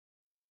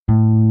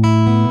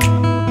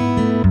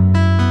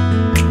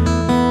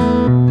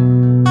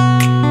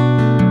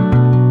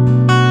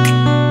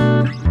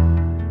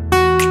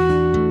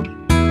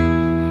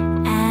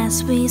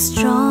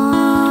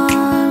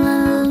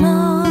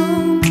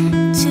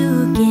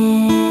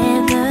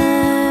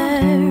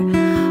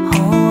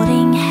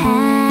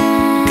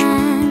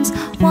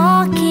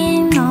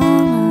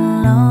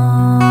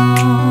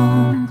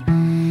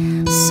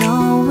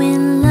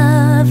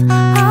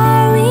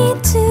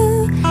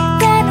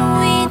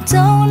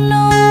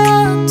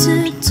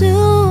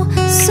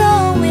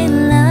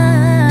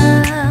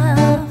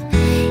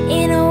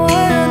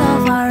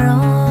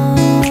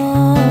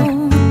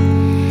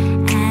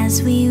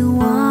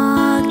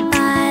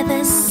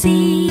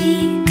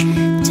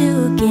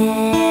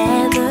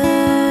together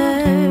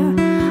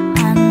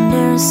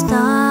under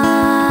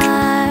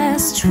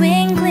stars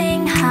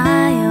twinkling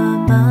high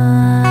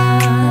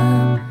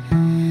above.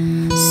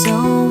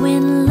 So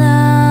in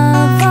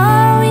love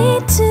are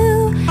we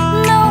two,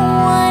 no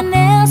one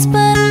else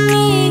but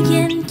me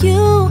and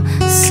you.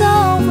 So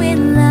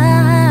in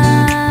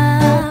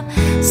love,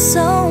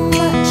 so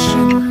much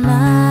in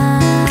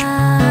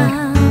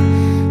love,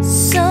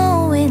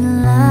 so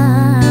in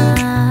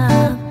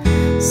love,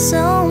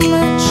 so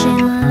much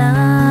in love.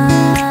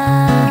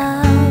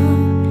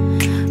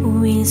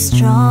 We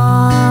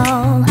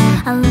stroll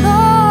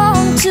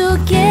along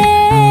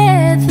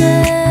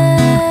together.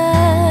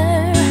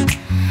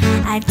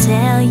 I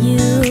tell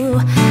you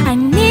I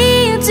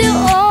need you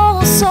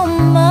oh so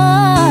much.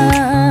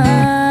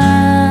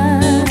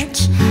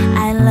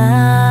 I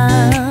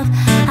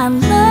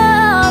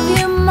love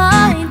you,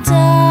 my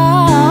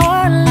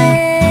darling.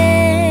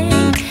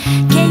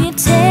 Can you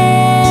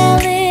tell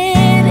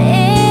it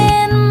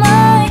in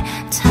my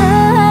touch?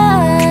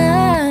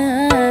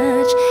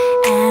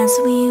 As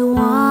we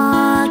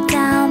walk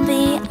down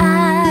the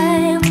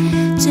aisle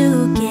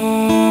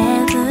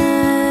together,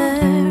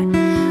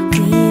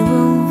 we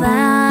will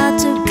vow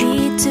to be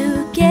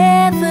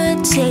together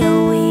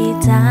till we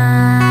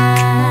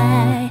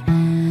die.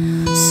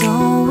 So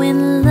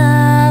in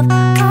love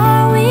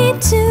are we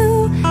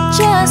two,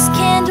 just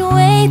can't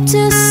wait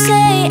to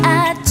say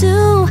I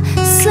do.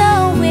 So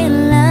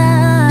in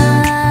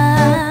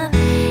love,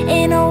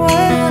 in a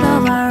world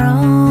of our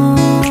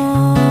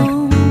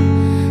own.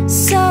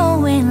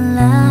 So in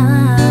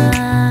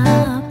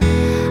love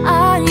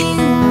are you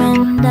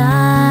and I.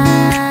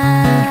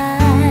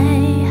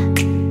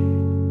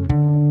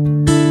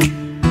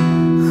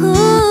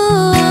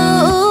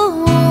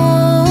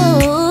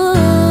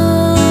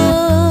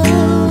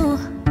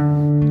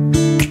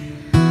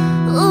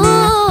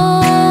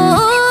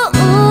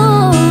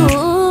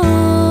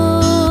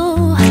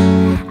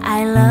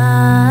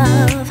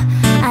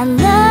 I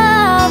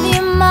love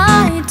you,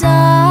 my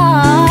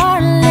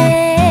darling.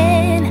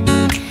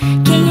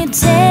 Can you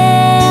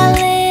tell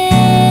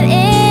it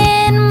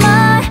in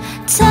my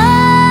touch?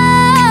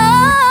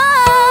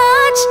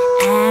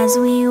 As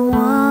we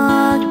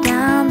walk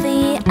down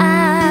the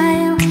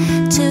aisle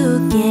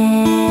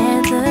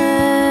together,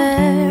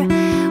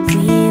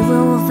 we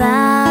will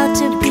vow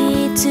to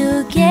be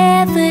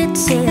together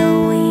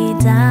till we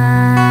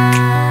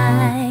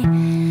die.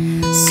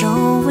 So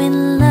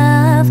in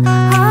love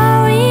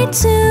are we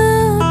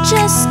two,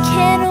 just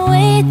can't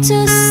wait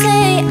to